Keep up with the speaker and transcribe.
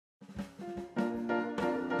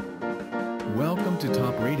to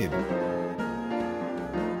top rated.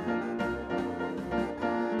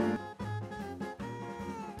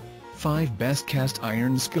 Five Best Cast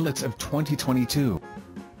Iron Skillets of 2022.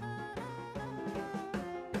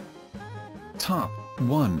 Top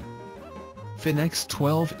 1. FINEX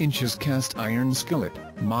 12 inches Cast Iron Skillet,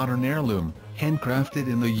 Modern Heirloom, handcrafted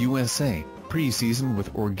in the USA, pre-seasoned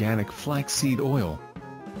with organic flaxseed oil.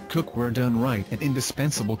 Cookware done right, an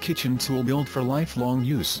indispensable kitchen tool built for lifelong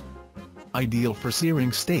use. Ideal for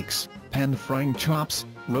searing steaks, pan-frying chops,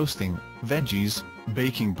 roasting veggies,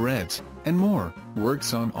 baking breads, and more.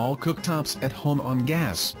 Works on all cooktops at home on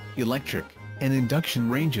gas, electric, and induction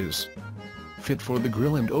ranges. Fit for the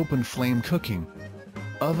grill and open flame cooking.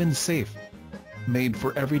 Oven safe. Made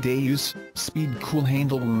for everyday use, speed-cool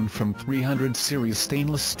handle wound from 300 series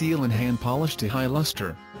stainless steel and hand-polished to high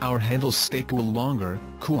luster. Our handles stay cool longer,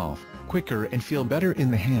 cool off quicker and feel better in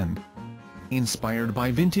the hand. Inspired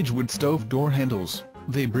by vintage wood stove door handles,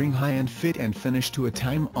 they bring high-end fit and finish to a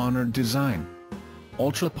time-honored design.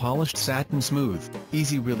 Ultra-polished satin smooth,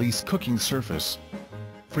 easy-release cooking surface.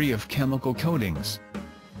 Free of chemical coatings.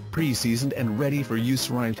 Pre-seasoned and ready for use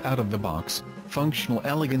right out of the box. Functional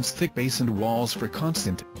elegance, thick base and walls for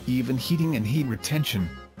constant, even heating and heat retention.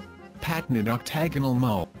 Patented octagonal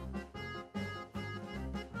mull.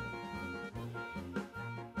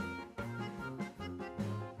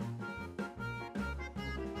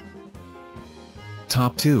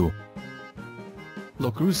 Top 2.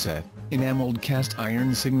 Creuset, Enameled Cast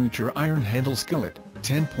Iron Signature Iron Handle Skillet,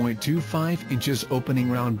 10.25 inches opening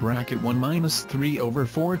round bracket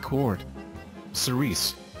 1-3/4 quart.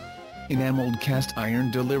 Cerise. Enameled cast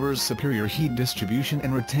iron delivers superior heat distribution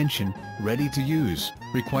and retention, ready to use,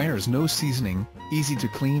 requires no seasoning, easy to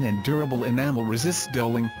clean and durable enamel resists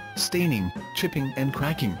dulling, staining, chipping and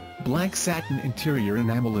cracking. Black satin interior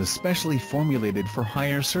enamel is specially formulated for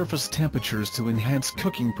higher surface temperatures to enhance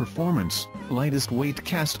cooking performance. Lightest weight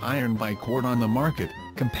cast iron by quart on the market,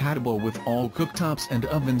 compatible with all cooktops and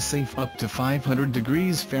oven safe up to 500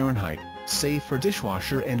 degrees Fahrenheit, safe for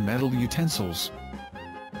dishwasher and metal utensils.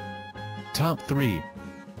 Top 3.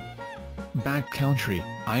 Backcountry,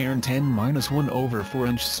 Iron 10-1/4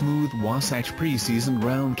 inch smooth Wasatch pre-seasoned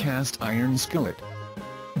round cast iron skillet.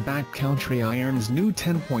 Backcountry Iron's new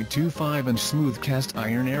 10.25 inch smooth cast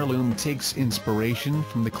iron heirloom takes inspiration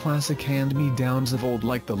from the classic hand-me-downs of old,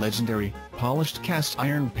 like the legendary, polished cast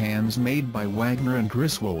iron pans made by Wagner and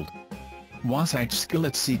Griswold. Wasatch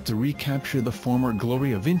skillets seek to recapture the former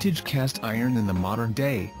glory of vintage cast iron in the modern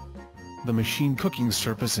day. The machine cooking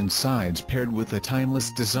surface and sides paired with a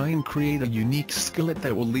timeless design create a unique skillet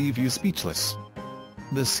that will leave you speechless.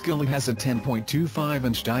 The skillet has a 10.25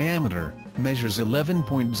 inch diameter, measures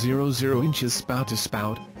 11.00 inches spout to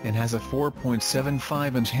spout, and has a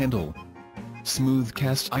 4.75 inch handle. Smooth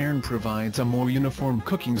cast iron provides a more uniform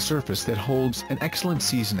cooking surface that holds an excellent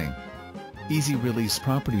seasoning. Easy release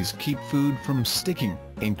properties keep food from sticking,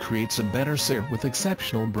 and creates a better sear with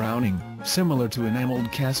exceptional browning, similar to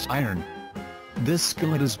enameled cast iron. This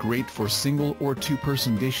skillet is great for single or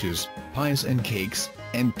two-person dishes, pies and cakes,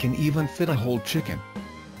 and can even fit a whole chicken.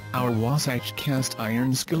 Our Wasatch cast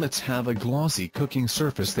iron skillets have a glossy cooking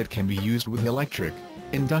surface that can be used with electric,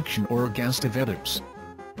 induction or gas developers.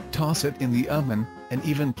 Toss it in the oven, and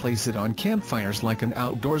even place it on campfires like an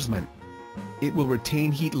outdoorsman. It will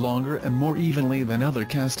retain heat longer and more evenly than other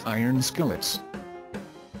cast iron skillets.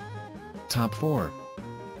 Top 4.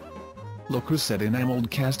 Creuset Enameled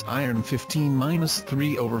Cast Iron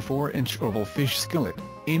 15-3/4 inch Oval Fish Skillet,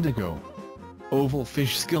 Indigo. Oval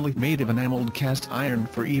fish skillet made of enameled cast iron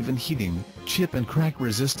for even heating. Chip and crack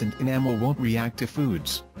resistant enamel won't react to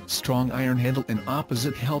foods. Strong iron handle and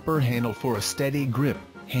opposite helper handle for a steady grip.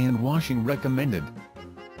 Hand washing recommended.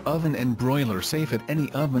 Oven and broiler safe at any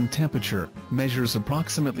oven temperature. Measures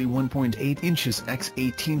approximately 1.8 inches x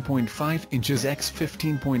 18.5 inches x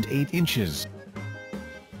 15.8 inches.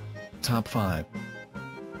 Top 5.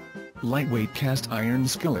 Lightweight cast iron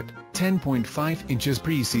skillet, 10.5 inches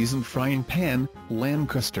pre-seasoned frying pan,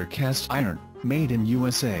 Lancaster cast iron, made in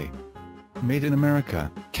USA. Made in America,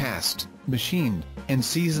 cast, machined, and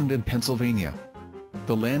seasoned in Pennsylvania.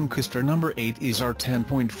 The Lancaster No. 8 is our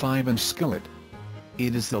 10.5 inch skillet.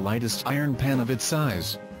 It is the lightest iron pan of its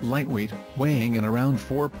size, lightweight, weighing in around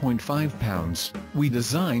 4.5 pounds. We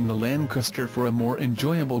designed the Lancaster for a more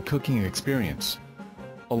enjoyable cooking experience.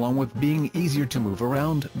 Along with being easier to move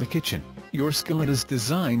around the kitchen, your skillet is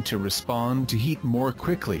designed to respond to heat more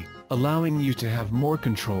quickly, allowing you to have more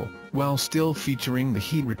control, while still featuring the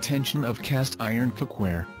heat retention of cast iron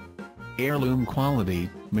cookware. Heirloom quality,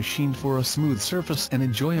 machined for a smooth surface and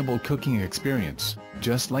enjoyable cooking experience,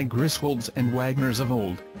 just like Griswold's and Wagner's of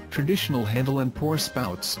old. Traditional handle and pour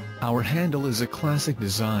spouts. Our handle is a classic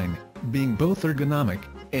design, being both ergonomic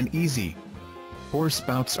and easy. Pour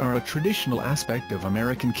spouts are a traditional aspect of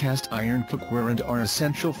American cast iron cookware and are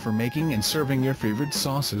essential for making and serving your favorite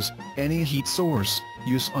sauces. Any heat source.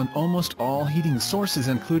 Use on almost all heating sources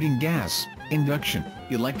including gas, induction,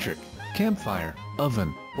 electric, campfire,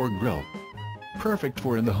 oven, or grill. Perfect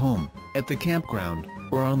for in the home, at the campground,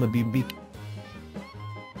 or on the BBQ.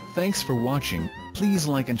 Thanks for watching. Please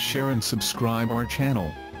like and share and subscribe our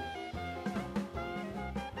channel.